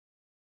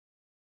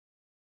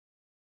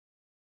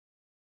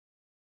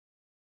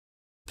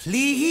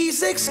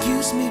Please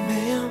excuse me,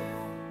 ma'am,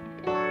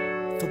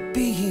 for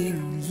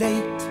being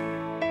late.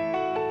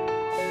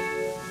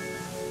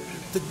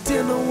 The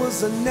dinner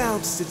was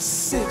announced at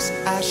 6,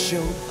 I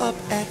showed up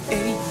at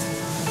 8.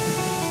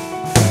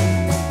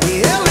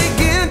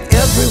 Elegant,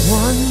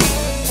 everyone,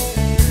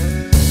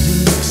 you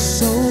look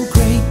so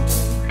great.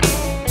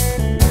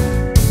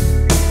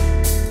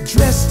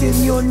 Dressed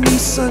in your new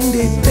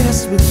Sunday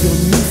best with your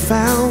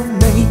newfound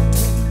mate.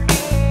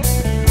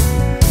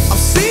 I've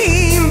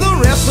seen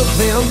the rest of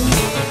them,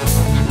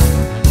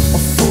 a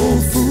full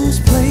fool's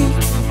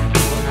plate.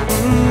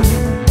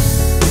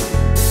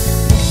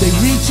 They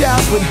reach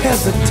out with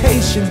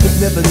hesitation, but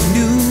never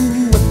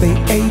knew what they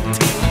ate.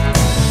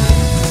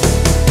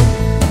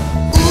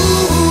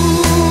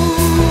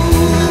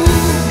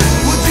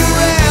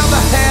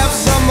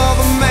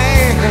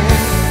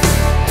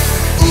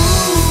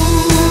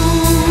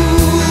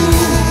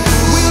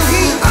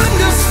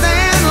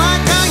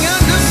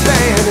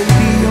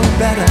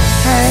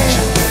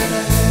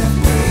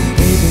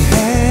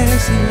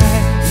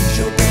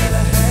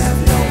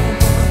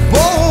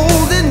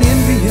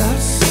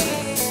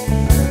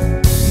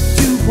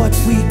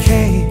 We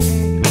came.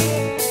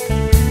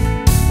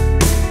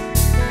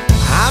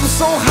 I'm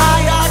so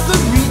high I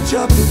could reach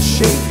up and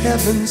shake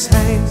heaven's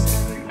hand.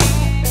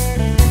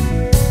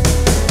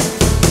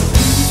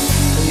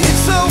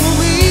 It's so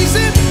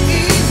easy,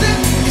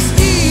 it's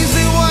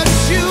easy what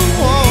you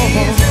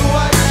want.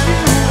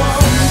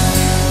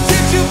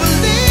 Did you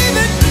believe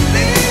it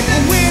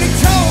when he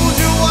told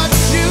you what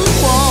you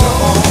want?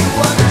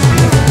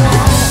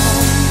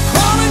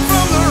 Calling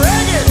from the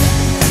wreckage,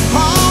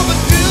 all the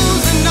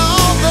do's and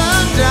all the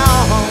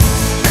don'ts.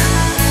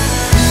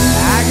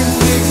 I can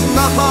fix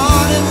my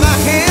heart and my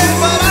head,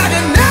 but I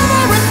can never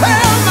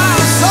repair my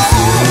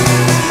soul.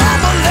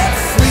 Mama, let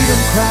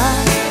freedom cry,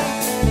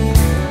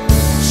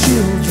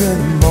 children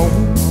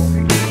moan.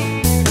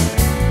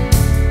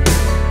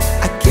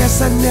 I guess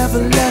I never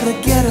let her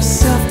get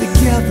herself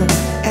together,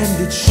 and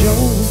it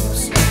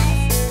shows.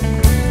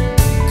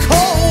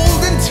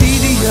 Cold and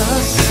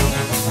tedious,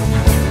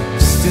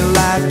 still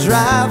I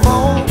drive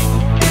on,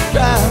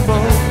 drive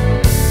on.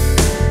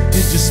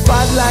 Did your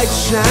spotlight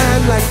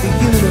shine like the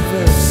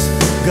universe?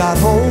 God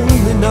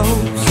only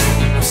knows.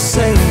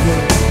 Say it.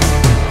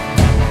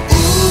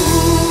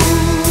 Ooh,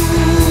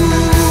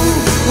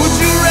 would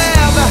you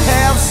rather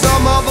have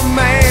some other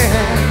man?